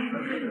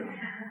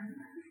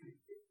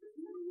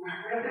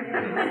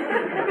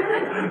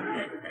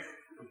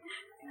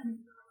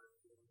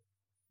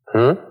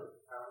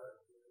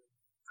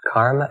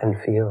 Karma and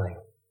feeling.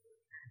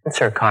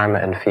 What's our karma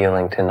and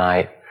feeling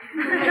tonight?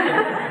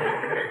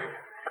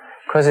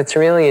 Because it's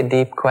really a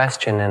deep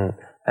question, and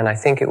I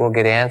think it will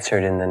get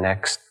answered in the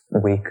next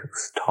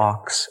week's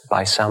talks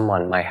by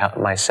someone,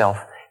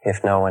 myself,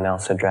 if no one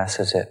else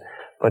addresses it.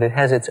 But it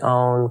has its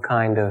own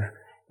kind of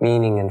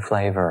meaning and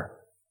flavor,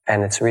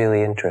 and it's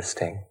really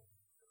interesting.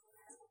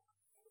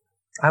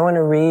 I want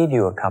to read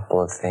you a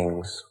couple of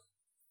things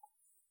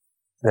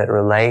that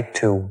relate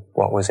to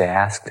what was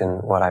asked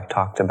and what I've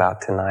talked about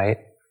tonight.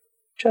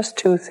 Just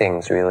two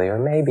things, really, or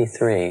maybe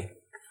three.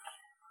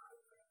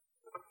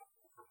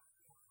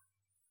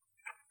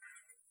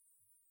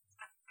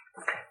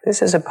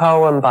 This is a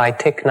poem by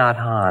Thich Nhat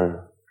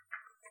Hanh,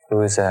 who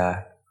is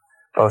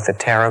both a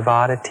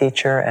Theravada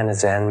teacher and a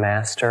Zen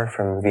master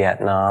from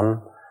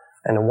Vietnam,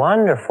 and a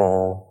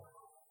wonderful,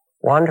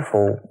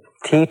 wonderful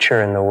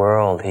teacher in the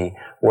world. He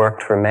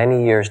worked for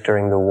many years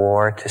during the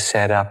war to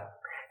set up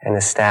and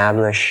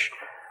establish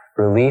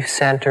relief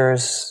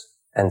centers,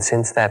 and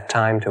since that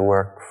time to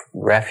work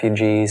with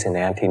refugees and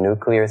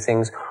anti-nuclear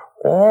things,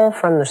 all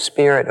from the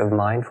spirit of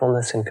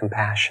mindfulness and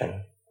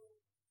compassion.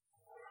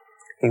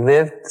 He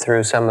lived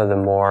through some of the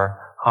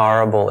more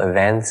horrible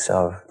events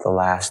of the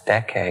last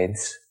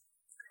decades,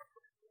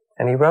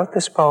 and he wrote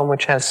this poem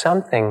which has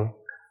something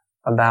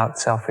about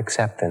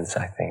self-acceptance,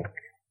 I think.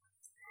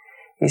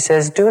 He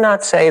says, do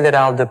not say that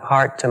I'll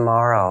depart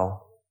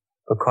tomorrow,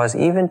 because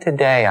even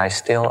today I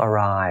still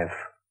arrive.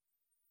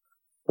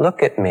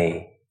 Look at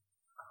me.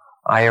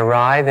 I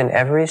arrive in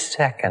every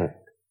second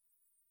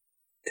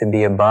to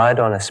be a bud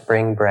on a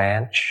spring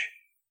branch,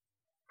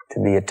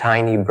 to be a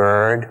tiny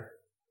bird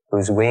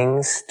whose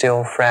wings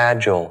still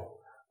fragile,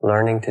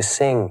 learning to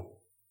sing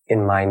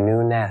in my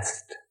new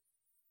nest,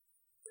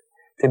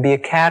 to be a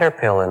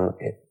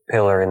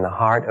caterpillar in the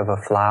heart of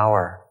a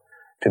flower,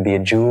 to be a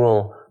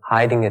jewel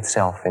hiding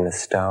itself in a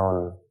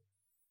stone.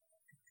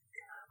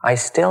 I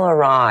still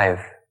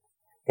arrive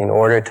in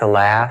order to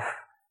laugh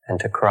and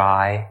to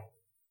cry,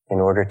 in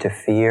order to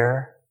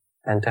fear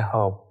and to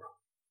hope.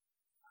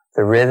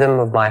 The rhythm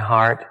of my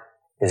heart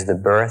is the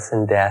birth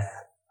and death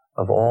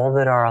of all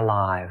that are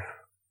alive.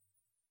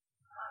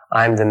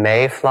 I'm the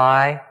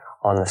mayfly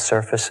on the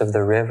surface of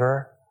the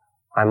river.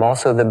 I'm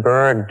also the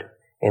bird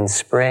in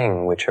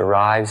spring which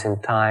arrives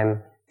in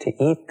time to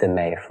eat the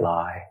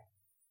mayfly.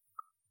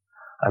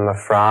 I'm a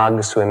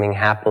frog swimming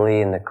happily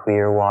in the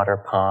clear water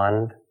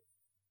pond.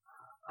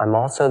 I'm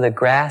also the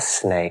grass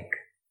snake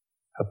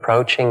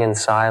approaching in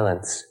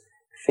silence,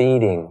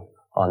 feeding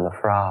on the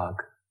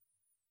frog.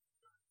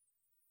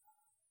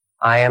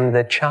 I am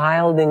the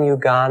child in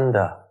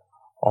Uganda,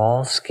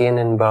 all skin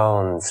and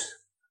bones,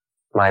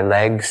 my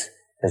legs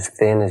as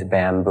thin as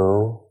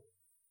bamboo.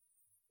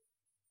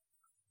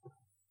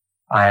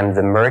 I am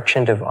the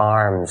merchant of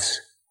arms,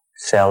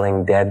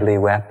 selling deadly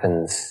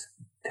weapons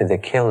to the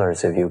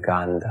killers of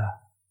Uganda.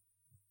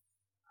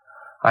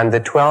 I'm the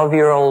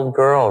 12-year-old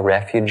girl,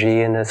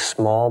 refugee in a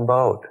small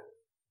boat,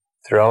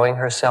 throwing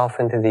herself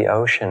into the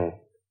ocean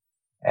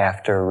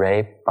after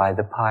rape by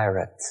the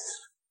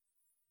pirates.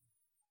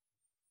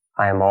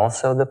 I am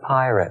also the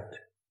pirate,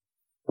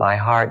 my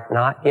heart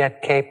not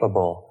yet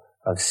capable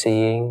of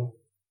seeing,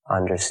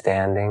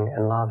 understanding,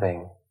 and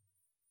loving.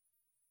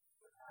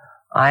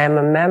 I am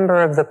a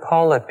member of the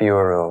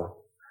Politburo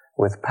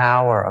with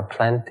power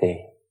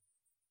aplenty.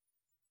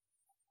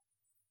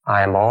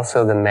 I am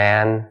also the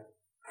man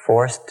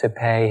forced to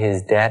pay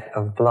his debt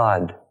of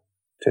blood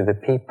to the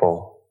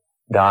people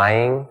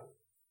dying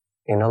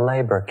in a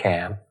labor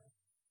camp.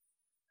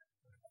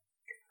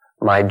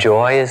 My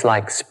joy is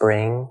like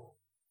spring,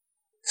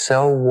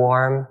 so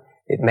warm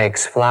it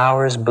makes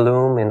flowers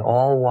bloom in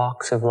all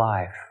walks of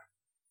life.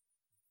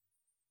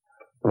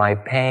 My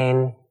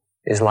pain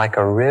is like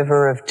a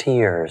river of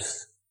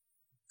tears,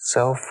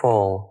 so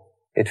full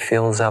it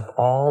fills up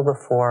all the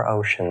 4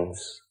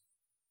 oceans.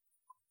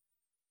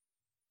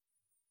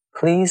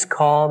 Please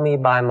call me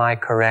by my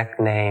correct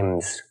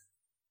names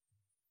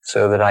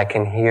so that I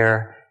can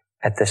hear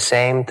at the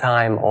same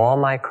time all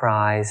my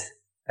cries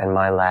and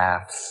my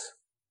laughs,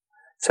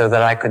 so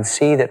that I could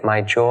see that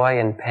my joy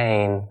and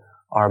pain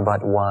are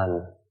but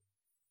one.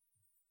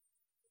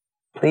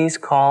 Please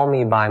call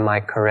me by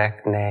my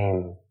correct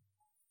name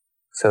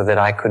so that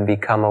I could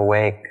become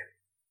awake,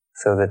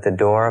 so that the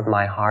door of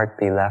my heart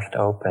be left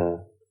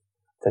open,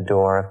 the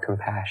door of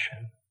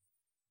compassion.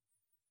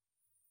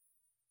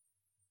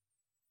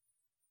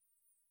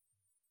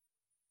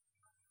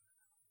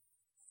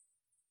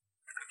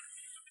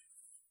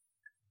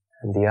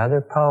 And the other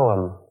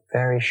poem,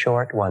 very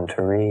short one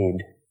to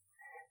read,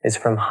 is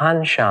from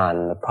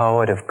Hanshan, the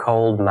poet of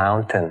Cold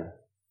Mountain.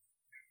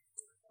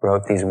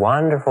 Wrote these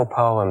wonderful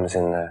poems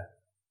in the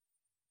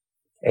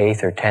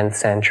 8th or 10th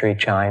century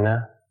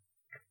China.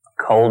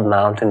 Cold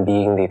Mountain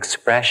being the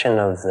expression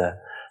of the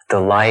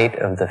delight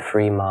of the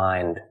free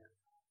mind.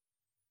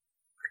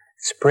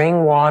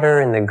 Spring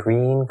water in the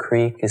green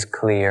creek is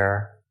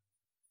clear.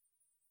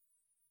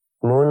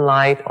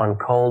 Moonlight on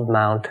Cold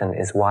Mountain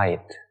is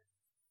white.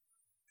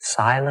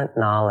 Silent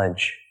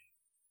knowledge.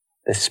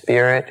 The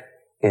spirit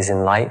is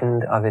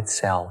enlightened of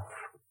itself.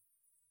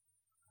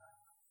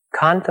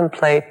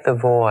 Contemplate the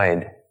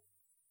void.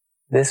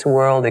 This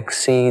world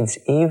exceeds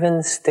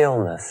even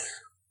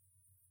stillness.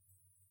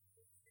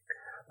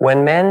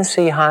 When men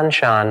see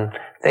Hanshan,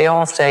 they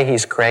all say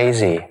he's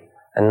crazy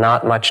and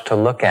not much to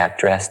look at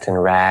dressed in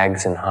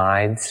rags and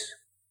hides.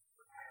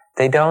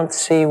 They don't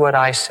see what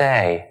I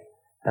say,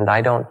 and I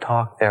don't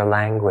talk their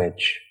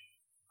language.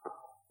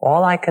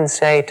 All I can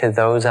say to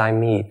those I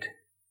meet,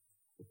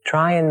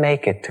 try and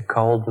make it to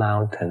Cold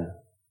Mountain.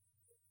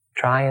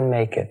 Try and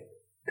make it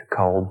to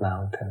Cold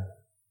Mountain.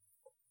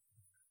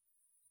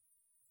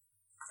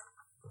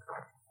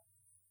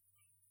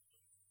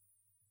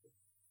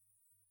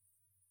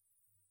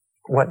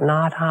 What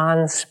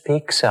Nhat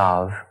speaks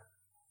of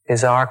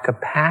is our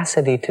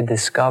capacity to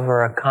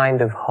discover a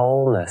kind of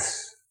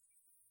wholeness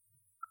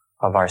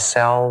of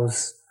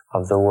ourselves,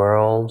 of the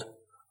world,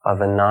 of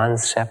a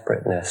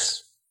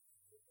non-separateness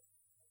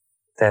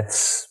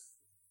that's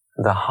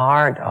the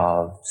heart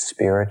of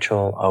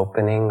spiritual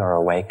opening or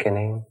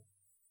awakening.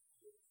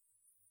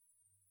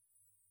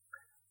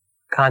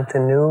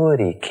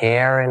 Continuity,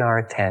 care in our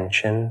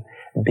attention,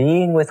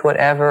 being with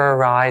whatever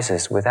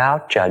arises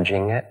without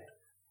judging it,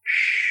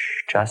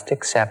 just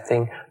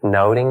accepting,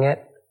 noting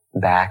it,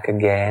 back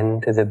again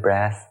to the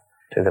breath,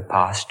 to the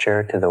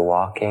posture, to the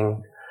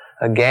walking,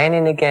 again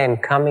and again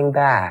coming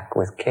back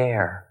with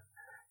care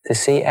to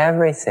see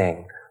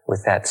everything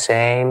with that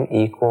same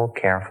equal,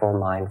 careful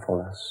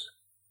mindfulness.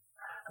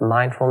 A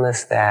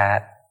mindfulness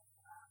that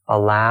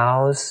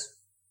allows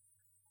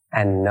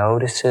and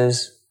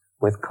notices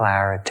with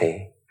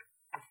clarity.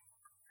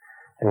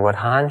 And what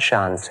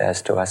Hanshan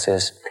says to us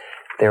is,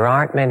 there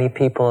aren't many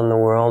people in the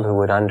world who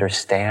would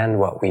understand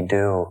what we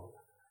do.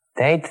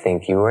 They'd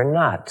think you were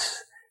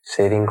nuts.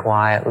 Sitting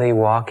quietly,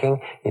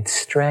 walking, it's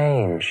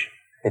strange.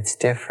 It's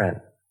different.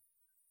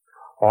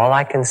 All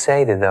I can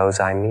say to those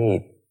I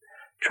meet,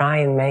 try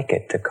and make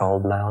it to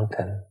Cold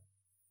Mountain.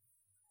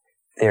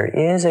 There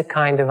is a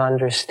kind of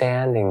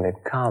understanding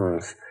that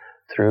comes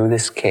through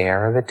this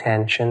care of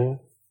attention,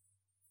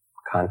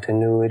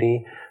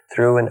 continuity,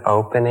 through an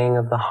opening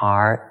of the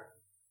heart,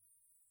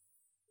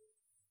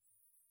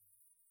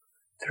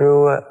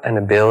 through an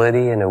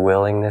ability and a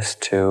willingness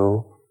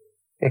to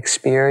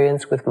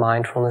experience with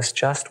mindfulness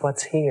just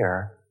what's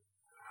here,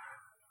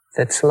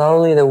 that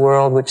slowly the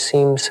world which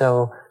seems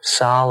so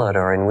solid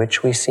or in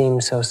which we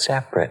seem so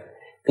separate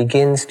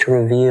begins to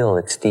reveal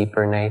its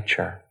deeper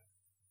nature.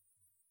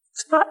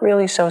 It's not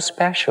really so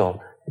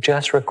special. It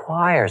just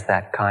requires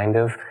that kind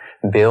of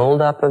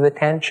build-up of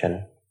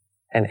attention,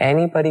 and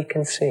anybody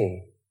can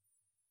see.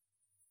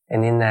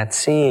 And in that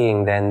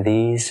seeing, then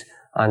these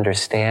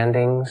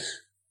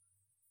understandings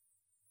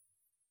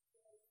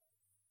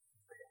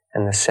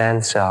and the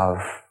sense of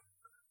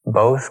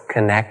both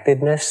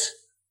connectedness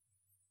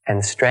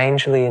and,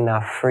 strangely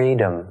enough,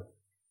 freedom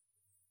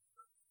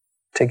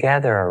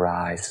together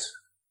arise.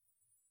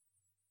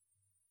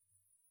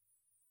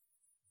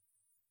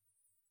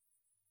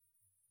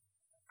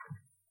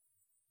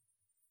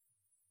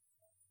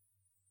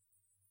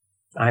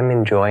 I'm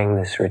enjoying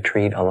this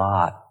retreat a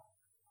lot.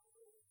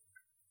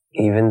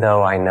 Even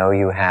though I know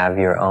you have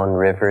your own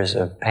rivers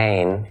of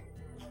pain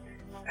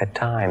at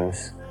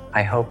times,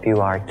 I hope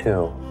you are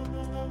too.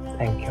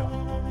 Thank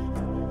you.